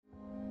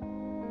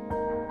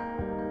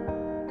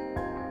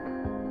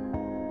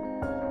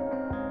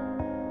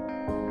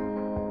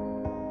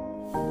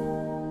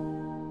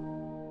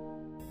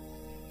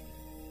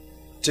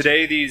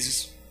Today,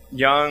 these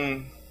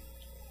young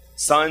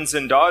sons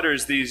and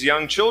daughters, these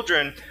young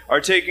children, are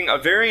taking a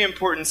very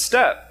important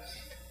step.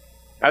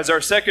 As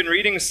our second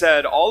reading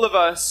said, all of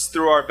us,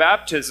 through our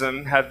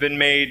baptism, have been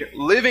made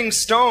living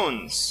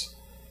stones.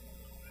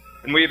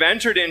 And we have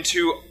entered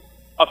into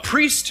a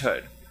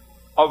priesthood,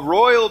 a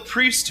royal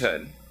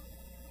priesthood.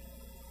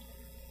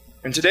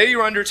 And today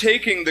you're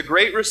undertaking the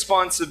great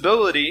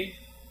responsibility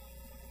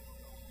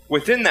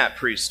within that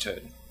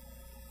priesthood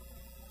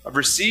of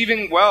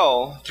receiving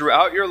well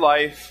throughout your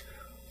life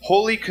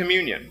Holy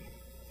Communion.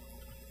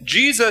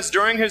 Jesus,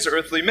 during his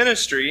earthly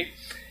ministry,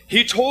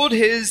 he told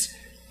his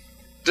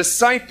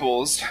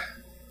disciples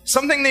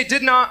something they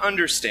did not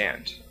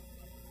understand.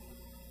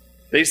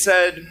 They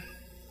said,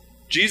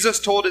 Jesus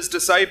told his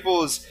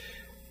disciples,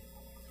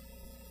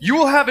 "You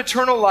will have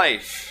eternal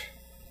life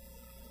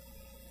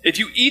if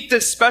you eat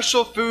this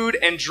special food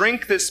and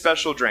drink this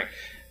special drink."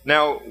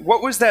 Now,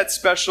 what was that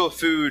special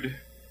food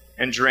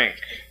and drink?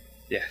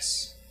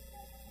 Yes.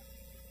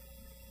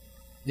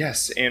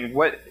 Yes, and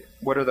what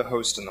are the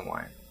host and the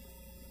wine?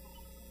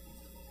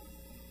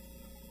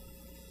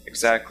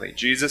 Exactly.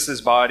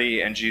 Jesus' body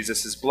and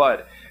Jesus'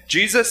 blood.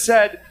 Jesus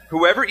said,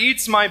 "Whoever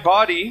eats my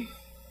body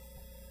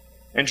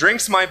and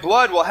drinks my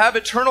blood will have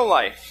eternal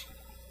life."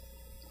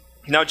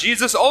 Now,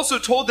 Jesus also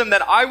told them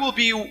that I will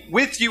be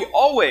with you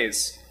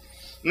always.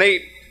 And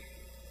they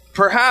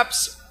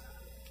perhaps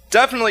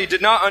definitely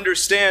did not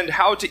understand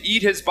how to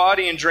eat his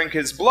body and drink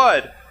his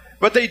blood,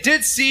 but they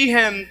did see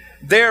him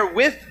there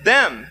with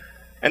them,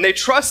 and they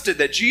trusted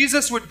that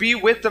Jesus would be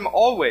with them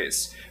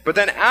always. But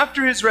then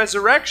after his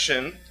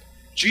resurrection,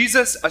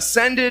 Jesus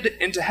ascended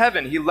into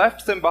heaven. He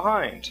left them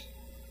behind.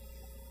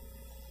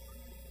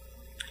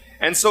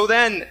 And so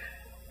then,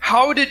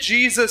 how did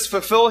Jesus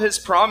fulfill his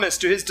promise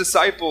to his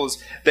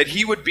disciples that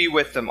he would be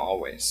with them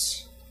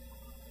always?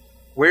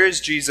 Where is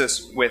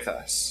Jesus with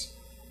us?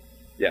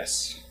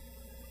 Yes.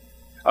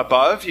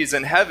 Above, he's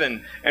in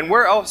heaven. And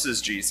where else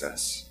is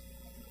Jesus?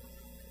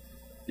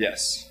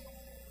 Yes.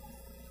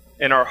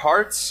 In our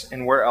hearts,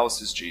 and where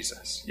else is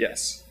Jesus?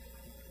 Yes.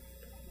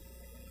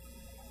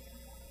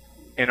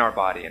 In our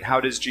body. And how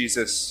does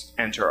Jesus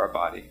enter our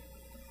body?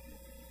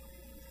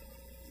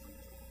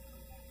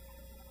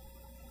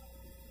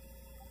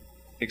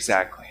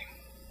 Exactly.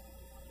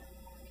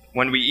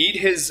 When we eat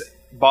his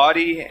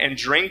body and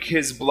drink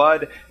his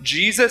blood,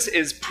 Jesus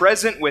is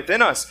present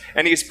within us.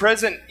 And he's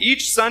present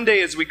each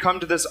Sunday as we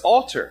come to this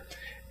altar.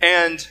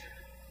 And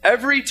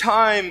every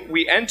time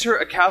we enter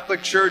a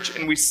Catholic church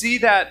and we see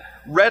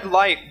that red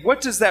light, what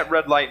does that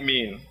red light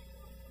mean?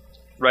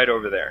 Right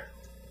over there.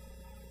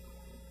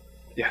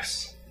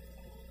 Yes.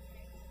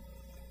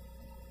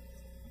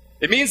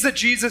 It means that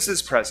Jesus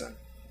is present.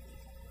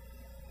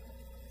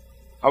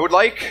 I would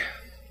like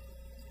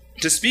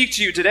to speak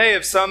to you today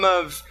of some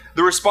of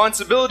the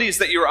responsibilities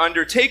that you're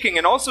undertaking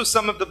and also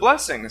some of the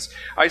blessings.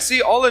 I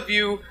see all of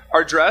you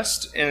are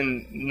dressed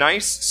in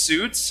nice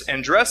suits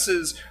and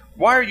dresses.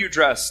 Why are you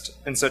dressed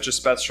in such a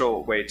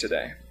special way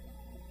today?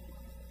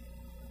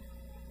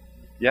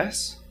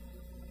 Yes?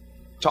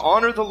 To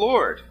honor the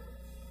Lord.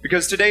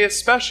 Because today is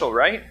special,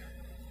 right?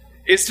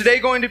 Is today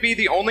going to be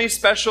the only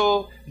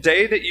special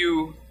day that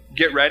you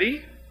get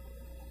ready?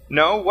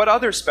 No? What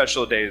other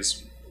special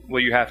days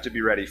will you have to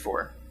be ready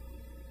for?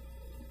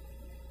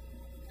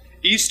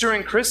 Easter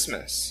and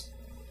Christmas.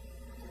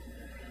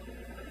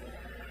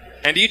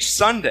 And each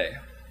Sunday.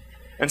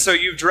 And so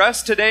you've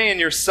dressed today in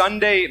your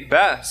Sunday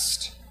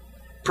best,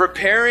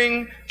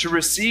 preparing to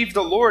receive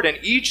the Lord. And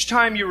each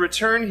time you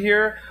return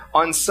here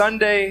on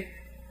Sunday,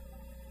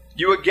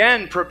 you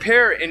again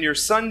prepare in your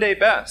Sunday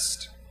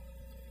best.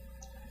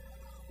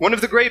 One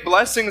of the great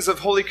blessings of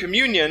Holy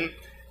Communion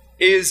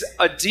is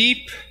a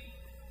deep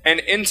and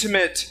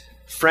intimate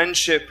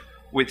friendship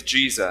with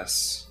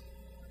Jesus.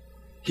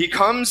 He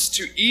comes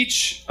to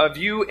each of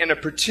you in a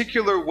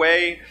particular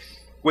way,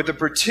 with a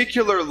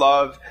particular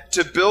love,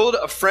 to build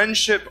a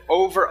friendship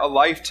over a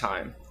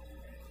lifetime.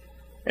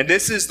 And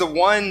this is the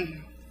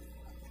one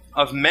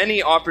of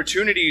many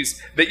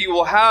opportunities that you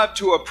will have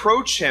to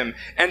approach him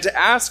and to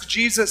ask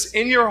Jesus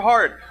in your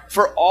heart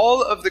for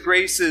all of the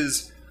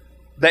graces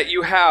that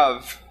you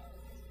have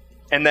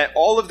and that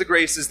all of the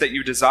graces that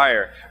you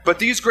desire. But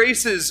these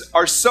graces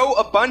are so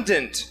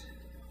abundant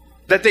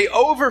that they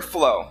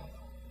overflow.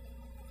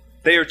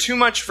 They are too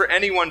much for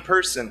any one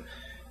person.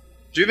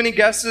 Do you have any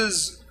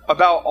guesses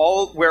about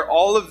where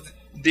all of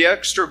the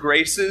extra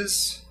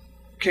graces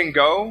can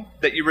go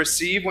that you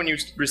receive when you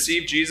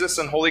receive Jesus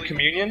in Holy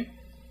Communion?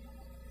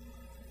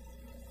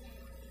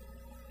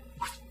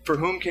 For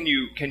whom can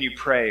you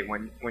pray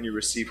when you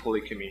receive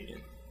Holy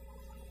Communion?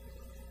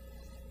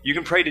 You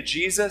can pray to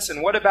Jesus,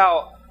 and what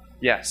about,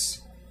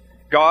 yes,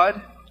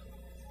 God?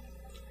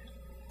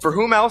 For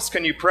whom else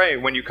can you pray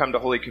when you come to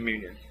Holy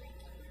Communion?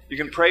 You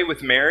can pray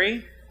with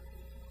Mary.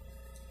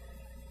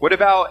 What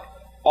about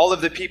all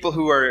of the people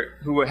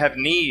who have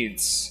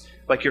needs,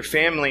 like your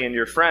family and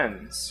your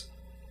friends?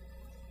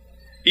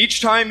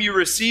 Each time you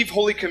receive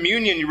Holy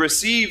Communion, you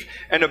receive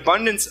an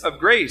abundance of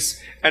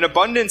grace, an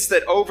abundance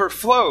that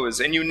overflows,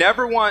 and you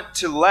never want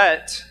to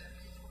let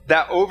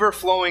that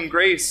overflowing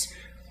grace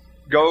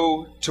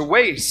go to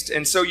waste.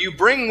 And so you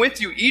bring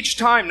with you each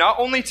time, not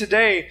only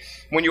today,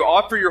 when you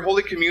offer your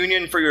Holy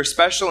Communion for your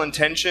special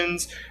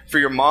intentions, for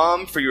your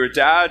mom, for your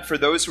dad, for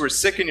those who are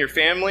sick in your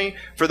family,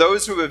 for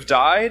those who have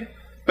died,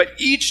 but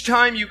each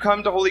time you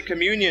come to Holy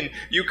Communion,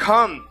 you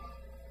come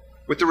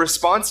with the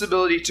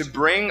responsibility to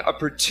bring a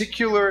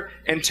particular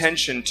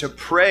intention, to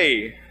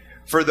pray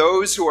for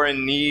those who are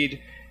in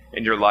need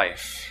in your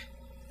life.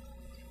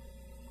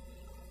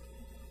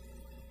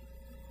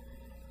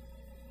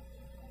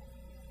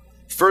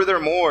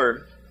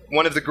 Furthermore,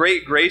 one of the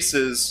great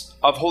graces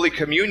of Holy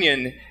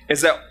Communion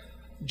is that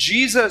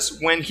Jesus,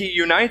 when he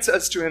unites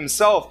us to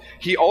himself,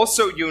 he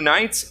also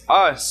unites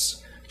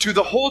us to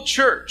the whole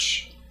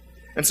church.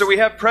 And so we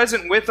have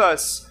present with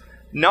us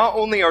not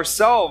only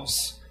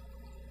ourselves,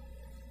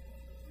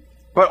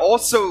 but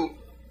also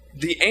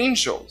the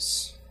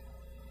angels.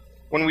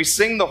 When we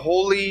sing the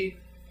holy,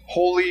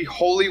 holy,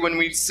 holy, when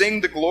we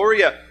sing the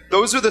Gloria,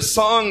 those are the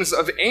songs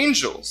of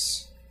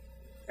angels.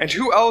 And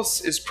who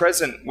else is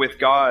present with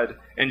God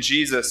and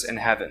Jesus in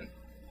heaven?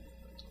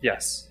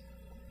 Yes,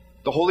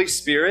 the Holy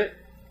Spirit.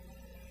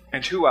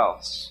 And who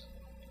else?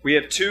 We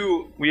have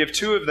two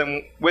of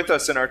them with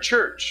us in our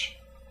church,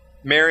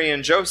 Mary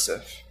and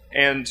Joseph.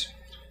 And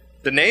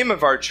the name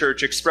of our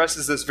church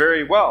expresses this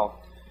very well.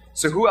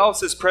 So who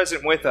else is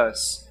present with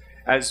us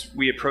as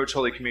we approach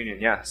Holy Communion?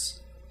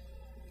 Yes,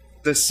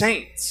 the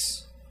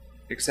saints.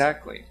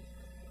 Exactly.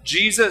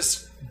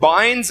 Jesus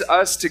binds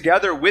us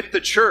together with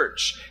the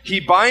church. He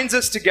binds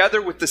us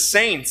together with the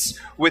saints,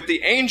 with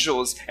the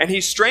angels, and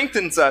he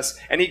strengthens us,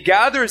 and he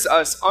gathers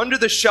us under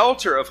the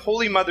shelter of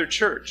Holy Mother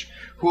Church,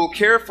 who will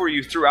care for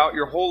you throughout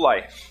your whole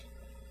life.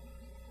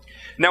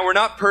 Now, we're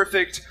not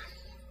perfect.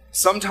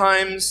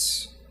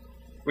 Sometimes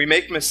we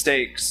make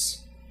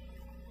mistakes.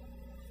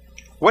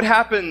 What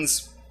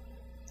happens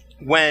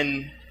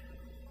when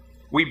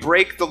we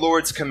break the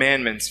Lord's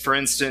commandments? For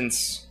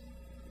instance,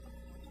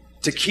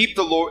 to keep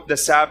the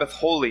Sabbath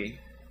holy.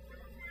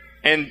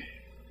 And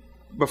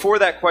before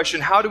that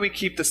question, how do we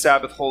keep the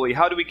Sabbath holy?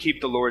 How do we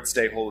keep the Lord's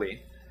Day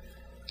holy?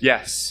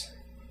 Yes,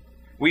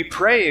 we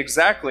pray,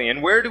 exactly.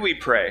 And where do we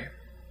pray?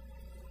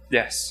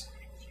 Yes,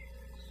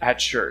 at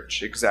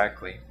church,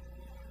 exactly.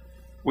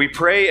 We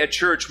pray at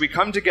church. We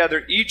come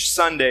together each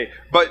Sunday.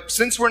 But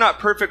since we're not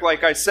perfect,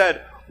 like I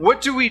said, what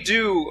do we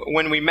do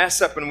when we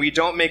mess up and we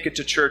don't make it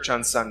to church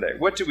on Sunday?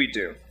 What do we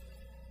do?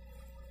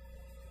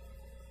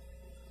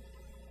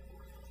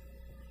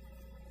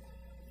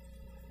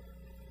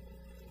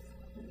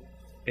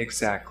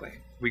 Exactly.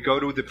 We go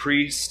to the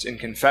priest in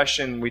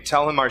confession, we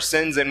tell him our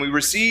sins, and we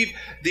receive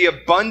the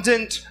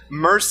abundant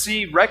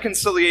mercy,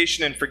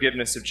 reconciliation, and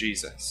forgiveness of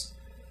Jesus.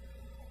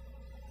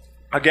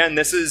 Again,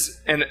 this is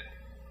an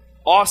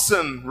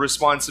awesome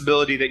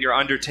responsibility that you're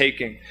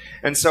undertaking.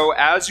 And so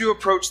as you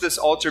approach this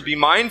altar, be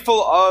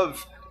mindful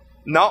of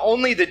not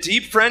only the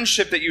deep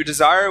friendship that you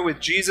desire with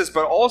Jesus,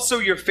 but also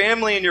your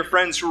family and your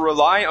friends who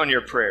rely on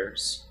your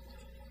prayers.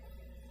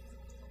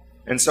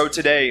 And so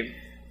today,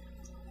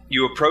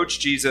 you approach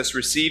Jesus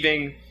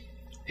receiving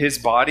his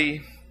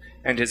body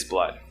and his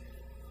blood.